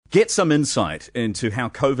get some insight into how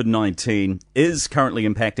COVID-19 is currently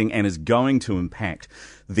impacting and is going to impact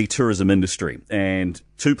the tourism industry. And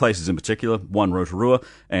two places in particular, one Rotorua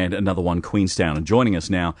and another one Queenstown. And joining us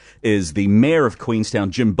now is the Mayor of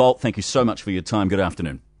Queenstown, Jim Bolt. Thank you so much for your time. Good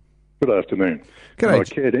afternoon. Good afternoon. I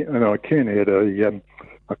can add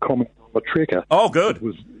a comment on the Trekker. Oh, good.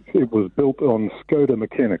 It was built on Skoda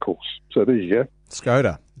Mechanicals. So there you go.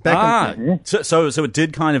 Skoda. So it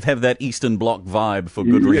did kind of have that Eastern Bloc vibe for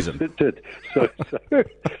good reason. Yes, it did. So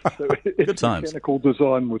its mechanical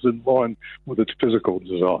design was in line with its physical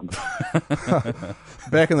design.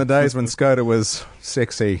 Back in the days when Skoda was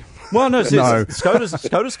sexy. Well, no.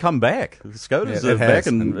 Skoda's come back. Skoda's back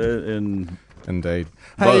in Indeed.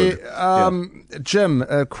 Hey, Jim,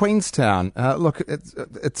 Queenstown. Look,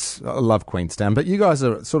 I love Queenstown, but you guys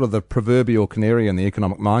are sort of the proverbial canary in the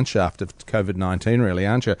economic mineshaft of COVID-19, really,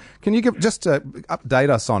 aren't you? Can you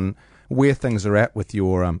update us on where things are at with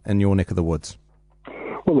your in your neck of the woods?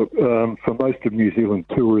 Well, look, for most of New Zealand,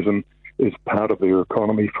 tourism is part of their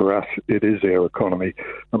economy. For us, it is our economy.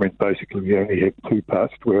 I mean, basically, we only have two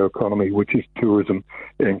parts to our economy, which is tourism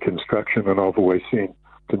and construction, and I've always seen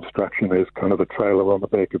construction as kind of a trailer on the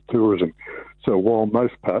back of tourism. So while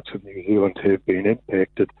most parts of New Zealand have been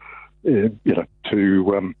impacted,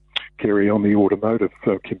 to carry on the automotive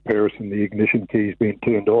comparison, the ignition key's been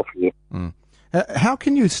turned off here. How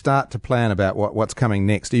can you start to plan about what's coming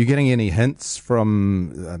next? Are you getting any hints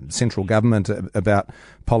from central government about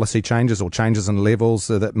policy changes or changes in levels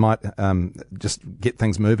that might just get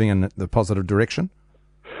things moving in the positive direction?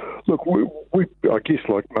 Look, we, I guess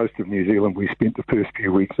like most of New Zealand, we spent the first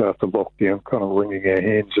few weeks after lockdown kind of wringing our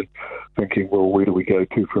hands and thinking, well, where do we go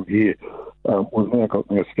to from here? We've now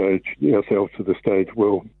gotten ourselves to the stage,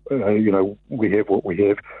 well, we have what we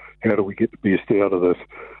have. How do we get the best out of this?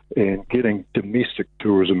 And getting domestic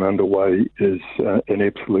tourism underway is an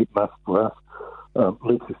absolute must for us.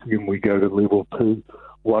 Let's assume we go to level 2.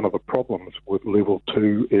 One of the problems with level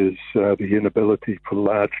 2 is the inability for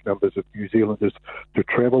large numbers of New Zealanders to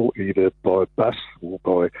travel either by bus or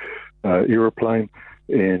by aeroplane.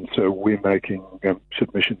 And so we're making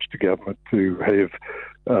submissions to government to have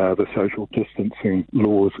the social distancing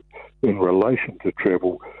laws in relation to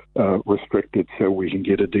travel restricted so we can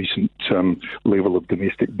get a decent level of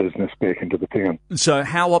domestic business back into the town. So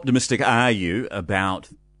how optimistic are you about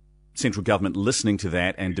central government listening to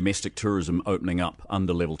that and domestic tourism opening up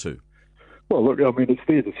under level 2? Well, look, I mean, it's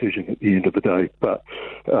their decision at the end of the day, but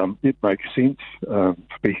it makes sense.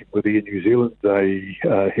 Speaking with Air New Zealand, they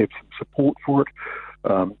have some support for it.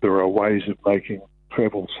 There are ways of making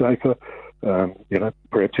travel safer.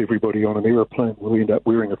 Perhaps everybody on an aeroplane will end up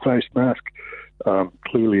wearing a face mask.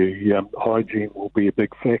 Clearly, hygiene will be a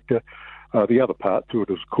big factor. The other part to it,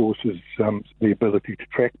 of course, is the ability to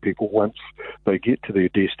track people once they get to their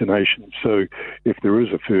destination. So if there is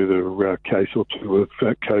a further case or two of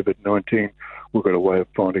COVID-19, we've got a way of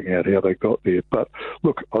finding out how they got there. But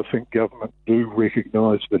look, I think government do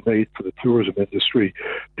recognise the need for the tourism industry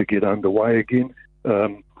to get underway again.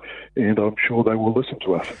 And I'm sure they will listen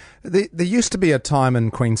to us. There used to be a time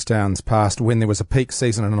in Queenstown's past when there was a peak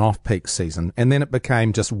season and an off-peak season, and then it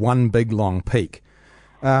became just one big long peak.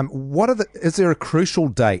 Is there a crucial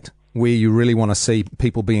date where you really want to see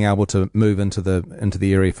people being able to move into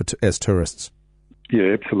the area as tourists?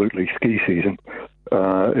 Yeah, absolutely. Ski season,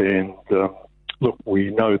 look,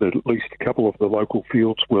 we know that at least a couple of the local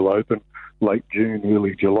fields will open late June,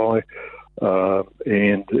 early July,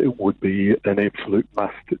 and it would be an absolute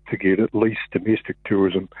must to get at least domestic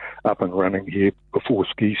tourism up and running here before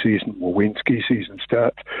ski season or when ski season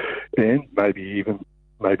starts, and maybe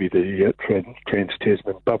the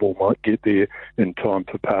Trans-Tasman bubble might get there in time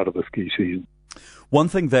for part of the ski season. One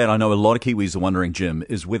thing that I know a lot of Kiwis are wondering, Jim,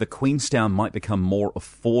 is whether Queenstown might become more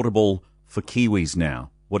affordable for Kiwis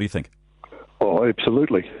now. What do you think? Oh,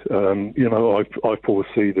 absolutely. I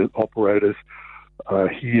foresee that operators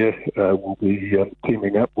here will be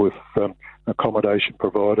teaming up with accommodation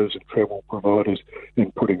providers and travel providers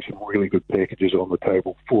and putting some really good packages on the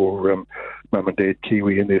table for mum and dad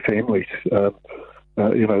Kiwi and their families.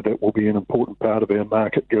 That will be an important part of our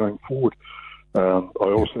market going forward. I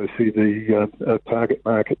also see the target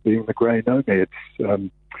market being the grey nomads,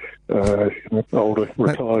 older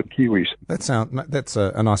retired Kiwis. That's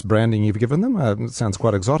a nice branding you've given them. It sounds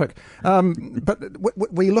quite exotic. But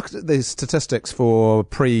we looked at the statistics for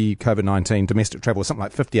pre-COVID-19 domestic travel, something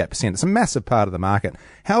like 58%. It's a massive part of the market.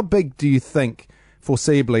 How big do you think,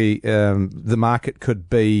 foreseeably, the market could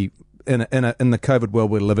be in the COVID world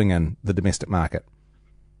we're living in, the domestic market?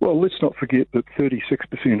 Well, let's not forget that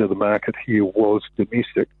 36% of the market here was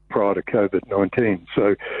domestic prior to COVID-19.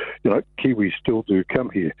 So, Kiwis still do come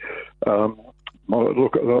here.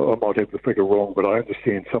 Look, I might have the figure wrong, but I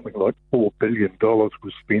understand something like $4 billion was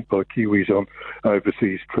spent by Kiwis on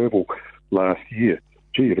overseas travel last year.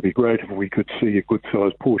 Gee, it'd be great if we could see a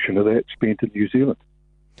good-sized portion of that spent in New Zealand.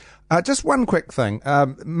 Just one quick thing.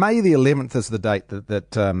 May the 11th is the date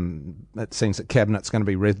that it seems that Cabinet's going to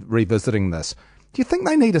be revisiting this. Do you think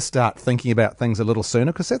they need to start thinking about things a little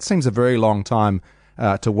sooner? Because that seems a very long time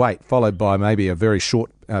to wait, followed by maybe a very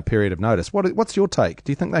short period of notice. What's your take?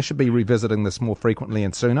 Do you think they should be revisiting this more frequently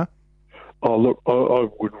and sooner? Oh, look, I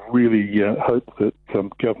would really hope that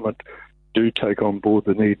government do take on board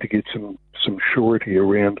the need to get some surety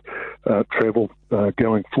around travel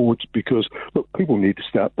going forwards, because, look, people need to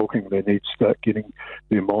start booking. They need to start getting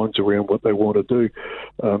their minds around what they want to do.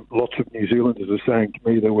 Lots of New Zealanders are saying to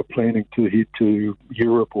me they were planning to head to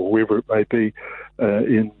Europe or wherever it may be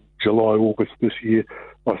in July, August this year.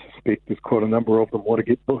 I suspect there's quite a number of them want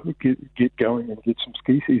to get going and get some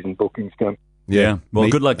ski season bookings done. Yeah, well,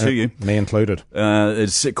 good luck to you. Me included.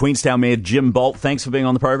 It's Queenstown Mayor Jim Bolt. Thanks for being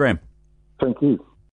on the program. Thank you.